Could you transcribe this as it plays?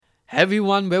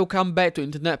Everyone, welcome back to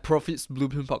Internet Profits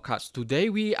Blueprint Podcast. Today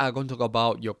we are going to talk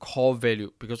about your core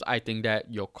value because I think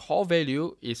that your core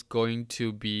value is going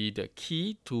to be the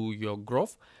key to your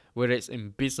growth, whether it's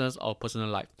in business or personal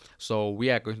life. So we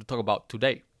are going to talk about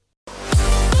today.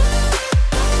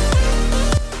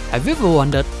 Have you ever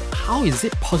wondered how is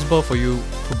it possible for you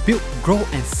to build, grow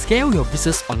and scale your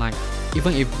business online?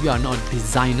 Even if you are not a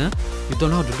designer, you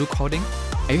don't know how to do coding,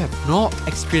 and you have no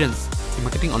experience in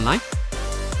marketing online?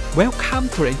 Welcome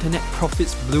to the Internet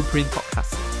Profits Blueprint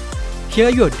Podcast. Here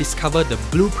you will discover the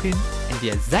blueprint and the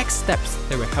exact steps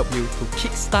that will help you to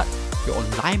kickstart your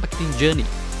online marketing journey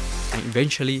and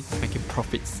eventually making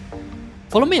profits.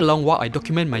 Follow me along while I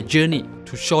document my journey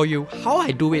to show you how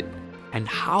I do it and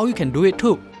how you can do it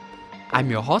too. I'm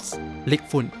your host, Lik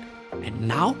Fun, and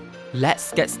now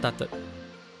let's get started.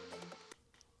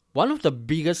 One of the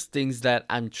biggest things that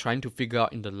I'm trying to figure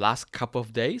out in the last couple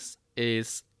of days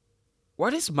is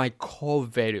what is my core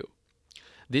value?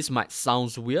 This might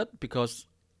sound weird because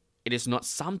it is not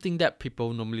something that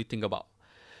people normally think about.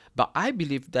 But I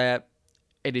believe that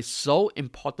it is so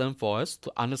important for us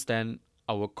to understand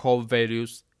our core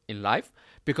values in life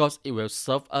because it will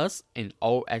serve us in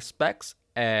all aspects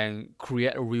and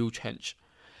create a real change.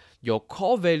 Your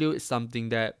core value is something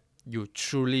that you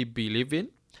truly believe in.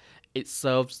 It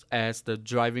serves as the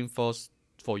driving force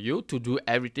for you to do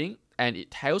everything, and it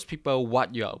tells people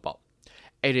what you are about.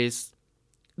 It is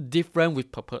different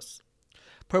with purpose.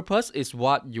 Purpose is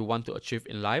what you want to achieve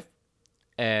in life,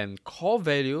 and core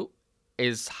value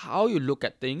is how you look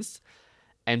at things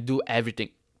and do everything.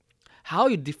 How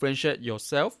you differentiate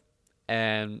yourself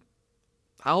and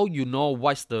how you know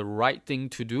what's the right thing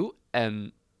to do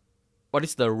and what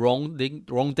is the wrong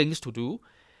things to do.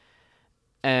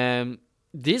 And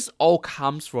this all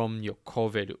comes from your core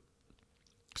value.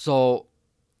 So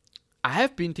I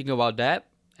have been thinking about that.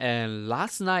 And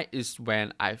last night is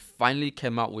when I finally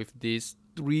came up with these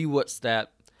 3 words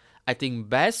that I think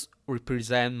best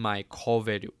represent my core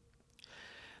value.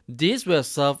 This will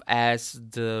serve as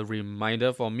the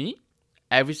reminder for me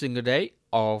every single day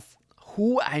of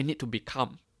who I need to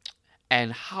become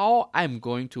and how I'm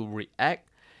going to react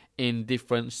in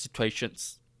different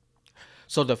situations.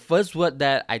 So the first word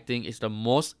that I think is the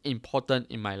most important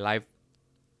in my life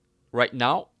right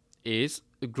now is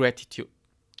gratitude.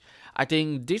 I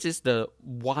think this is the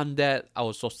one that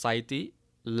our society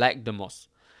lack the most.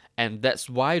 And that's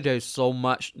why there is so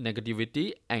much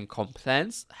negativity and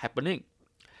complaints happening.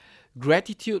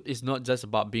 Gratitude is not just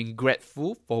about being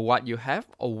grateful for what you have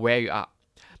or where you are,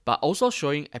 but also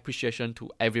showing appreciation to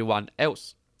everyone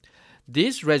else.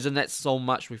 This resonates so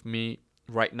much with me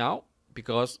right now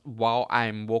because while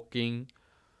I'm working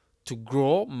to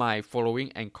grow my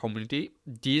following and community,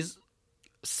 this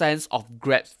sense of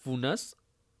gratefulness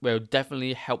will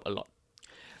definitely help a lot.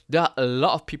 There are a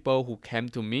lot of people who came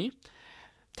to me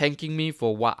thanking me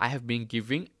for what I have been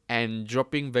giving and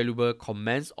dropping valuable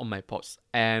comments on my posts.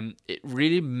 And it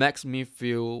really makes me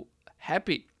feel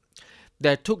happy.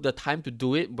 They took the time to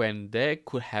do it when they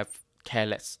could have cared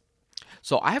less.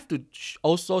 So I have to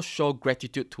also show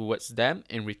gratitude towards them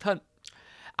in return.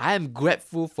 I am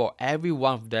grateful for every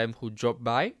one of them who dropped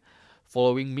by,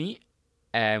 following me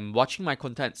and watching my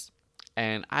contents.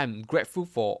 And I'm grateful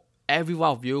for every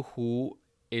one of you who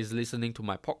is listening to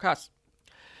my podcast.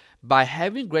 By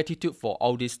having gratitude for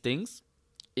all these things,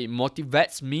 it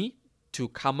motivates me to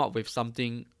come up with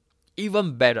something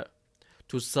even better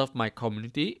to serve my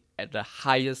community at the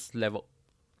highest level.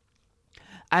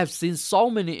 I have seen so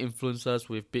many influencers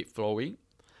with big following,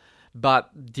 but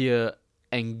their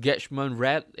engagement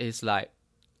rate is like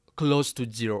close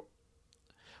to zero.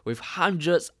 With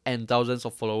hundreds and thousands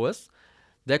of followers,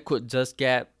 they could just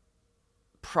get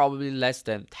probably less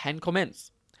than 10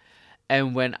 comments.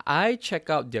 And when I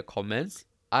check out their comments,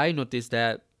 I notice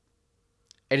that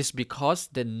it is because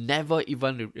they never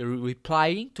even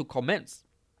replying to comments.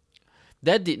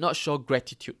 They did not show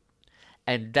gratitude.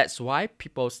 And that's why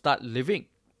people start leaving.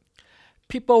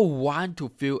 People want to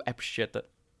feel appreciated.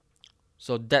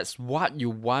 So that's what you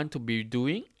want to be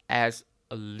doing as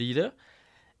a leader,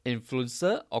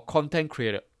 influencer, or content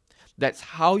creator. That's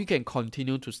how you can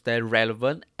continue to stay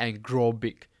relevant and grow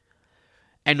big.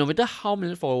 And no matter how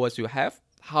many followers you have,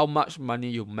 how much money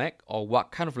you make, or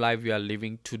what kind of life you are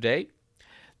living today,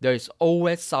 there is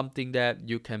always something that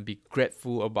you can be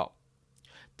grateful about.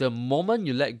 The moment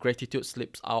you let gratitude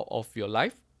slip out of your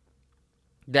life,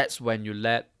 that's when you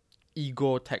let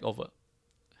ego take over.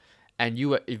 And you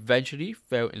will eventually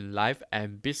fail in life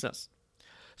and business.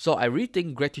 So I really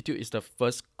think gratitude is the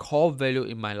first core value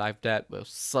in my life that will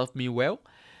serve me well,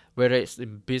 whether it's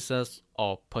in business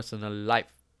or personal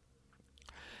life.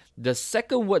 The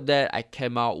second word that I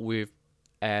came out with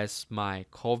as my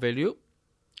core value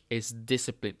is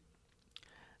discipline.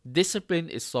 Discipline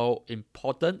is so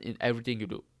important in everything you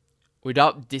do.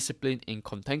 Without discipline in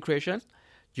content creation,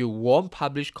 you won't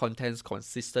publish contents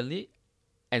consistently,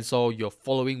 and so your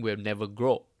following will never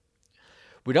grow.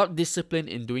 Without discipline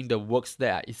in doing the works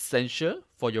that are essential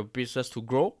for your business to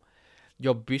grow,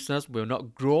 your business will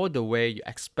not grow the way you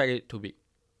expect it to be.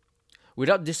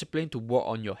 Without discipline to work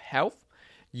on your health,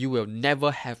 you will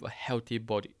never have a healthy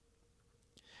body.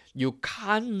 You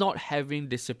can't not having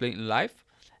discipline in life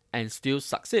and still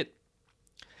succeed.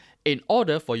 In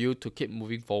order for you to keep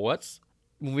moving towards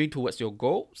your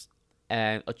goals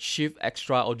and achieve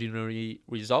extraordinary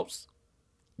results,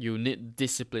 you need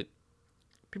discipline.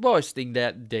 People always think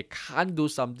that they can't do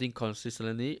something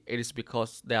consistently. It is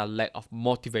because they are lack of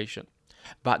motivation.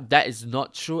 But that is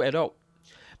not true at all.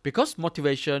 Because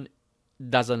motivation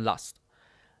doesn't last.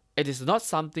 It is not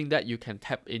something that you can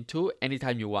tap into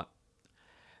anytime you want.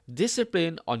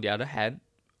 Discipline, on the other hand,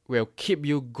 will keep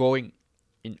you going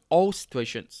in all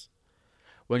situations.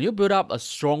 When you build up a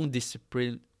strong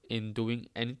discipline in doing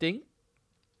anything,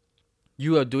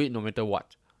 you will do it no matter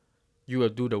what. You will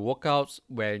do the workouts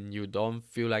when you don't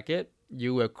feel like it.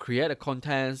 You will create the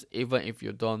contents even if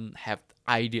you don't have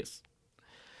ideas.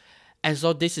 And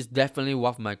so this is definitely one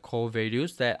of my core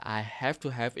values that I have to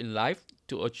have in life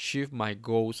to achieve my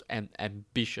goals and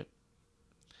ambition.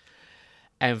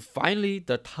 And finally,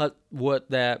 the third word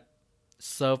that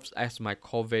serves as my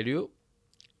core value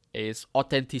is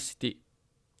authenticity.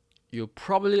 You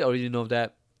probably already know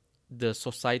that the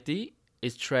society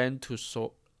is trained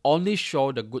to only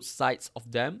show the good sides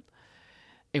of them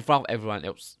in front of everyone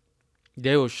else.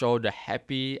 They will show the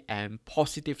happy and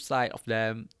positive side of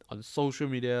them on social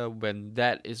media when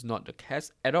that is not the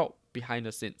case at all behind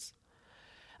the scenes.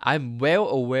 I'm well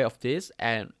aware of this,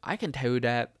 and I can tell you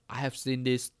that I have seen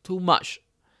this too much,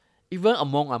 even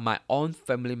among my own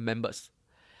family members.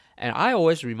 And I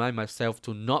always remind myself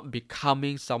to not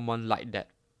becoming someone like that.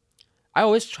 I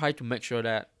always try to make sure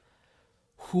that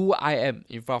who I am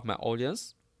in front of my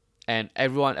audience and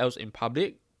everyone else in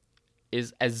public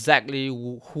is exactly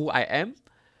who I am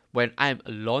when I'm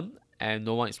alone and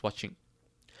no one is watching.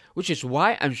 Which is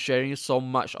why I'm sharing so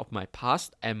much of my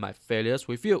past and my failures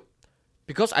with you.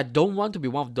 Because I don't want to be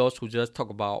one of those who just talk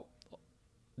about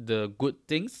the good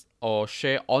things or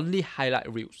share only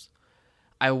highlight reels.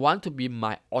 I want to be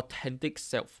my authentic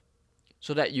self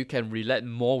so that you can relate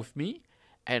more with me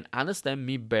and understand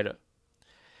me better.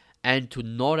 And to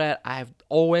know that I have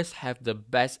always have the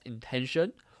best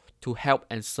intention to help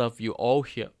and serve you all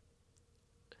here.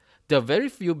 There are very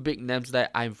few big names that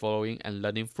I'm following and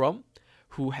learning from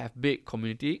who have big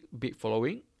community, big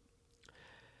following.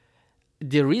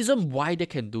 The reason why they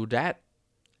can do that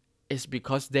is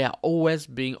because they are always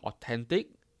being authentic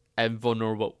and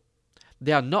vulnerable.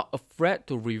 They are not afraid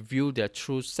to reveal their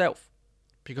true self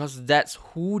because that's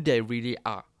who they really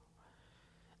are.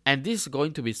 And this is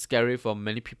going to be scary for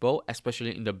many people,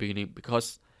 especially in the beginning,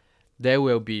 because they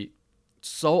will be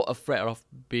so afraid of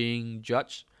being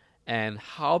judged and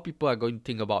how people are going to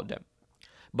think about them.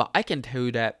 But I can tell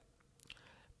you that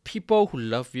people who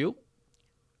love you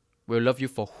will love you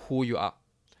for who you are.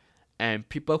 And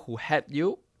people who hate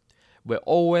you will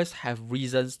always have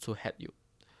reasons to hate you.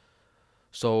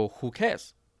 So who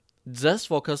cares? Just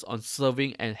focus on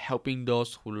serving and helping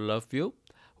those who love you,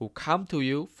 who come to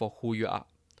you for who you are.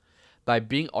 By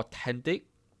being authentic,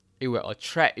 it will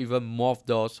attract even more of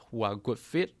those who are good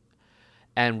fit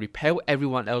and repel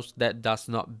everyone else that does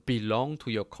not belong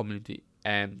to your community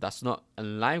and does not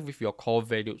align with your core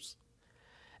values.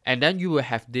 And then you will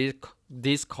have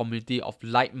this community of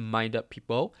like-minded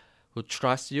people who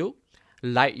trust you,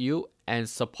 like you, and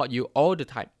support you all the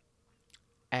time.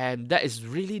 And that is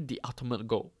really the ultimate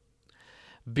goal.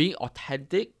 Being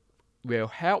authentic will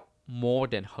help more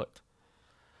than hurt.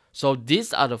 So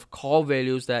these are the core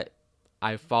values that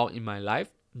I found in my life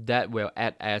that will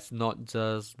act as not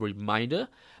just reminder,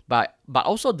 but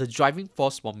also the driving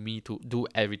force for me to do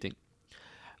everything.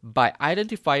 By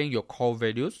identifying your core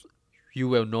values, you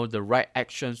will know the right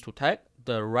actions to take,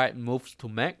 the right moves to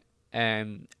make,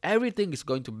 and everything is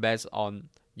going to be based on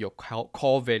your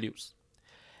core values.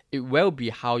 It will be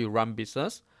how you run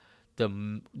business, the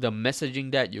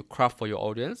messaging that you craft for your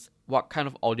audience, what kind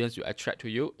of audience you attract to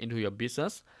you into your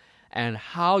business, and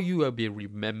how you will be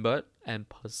remembered and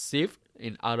perceived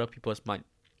in other people's mind.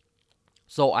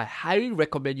 So I highly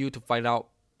recommend you to find out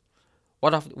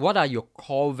what are your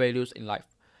core values in life.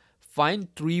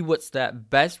 Find 3 words that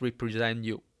best represent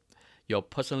you, your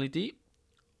personality,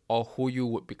 or who you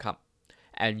would become,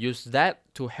 and use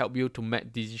that to help you to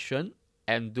make decisions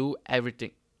and do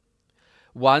everything.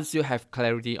 Once you have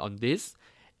clarity on this,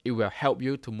 it will help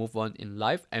you to move on in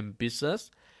life and business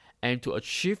and to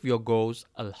achieve your goals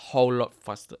a whole lot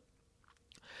faster.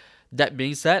 That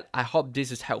being said, I hope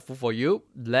this is helpful for you.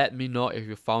 Let me know if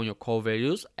you found your core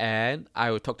values, and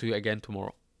I will talk to you again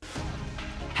tomorrow.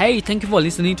 Hey, thank you for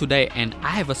listening today, and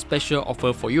I have a special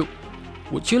offer for you.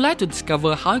 Would you like to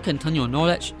discover how you can turn your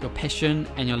knowledge, your passion,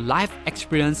 and your life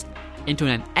experience into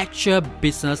an actual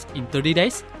business in 30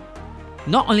 days?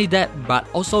 Not only that, but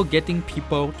also getting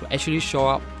people to actually show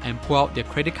up and pull out their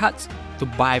credit cards to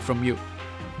buy from you.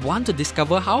 Want to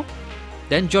discover how?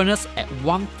 Then join us at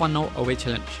One Funnel Away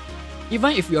Challenge.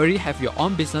 Even if you already have your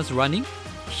own business running,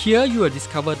 here you will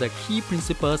discover the key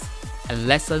principles and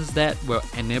lessons that will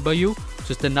enable you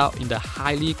to stand out in the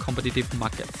highly competitive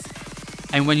markets.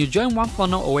 And when you join One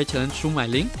Funnel Away Challenge through my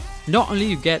link, not only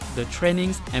you get the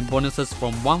trainings and bonuses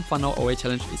from One Funnel Away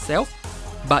Challenge itself,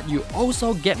 but you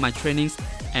also get my trainings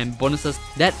and bonuses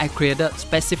that I created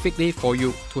specifically for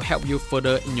you to help you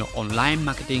further in your online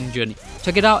marketing journey.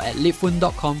 Check it out at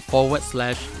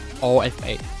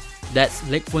leapfun.com/OFA. That's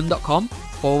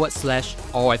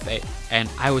leapfun.com/OFA, and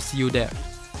I will see you there.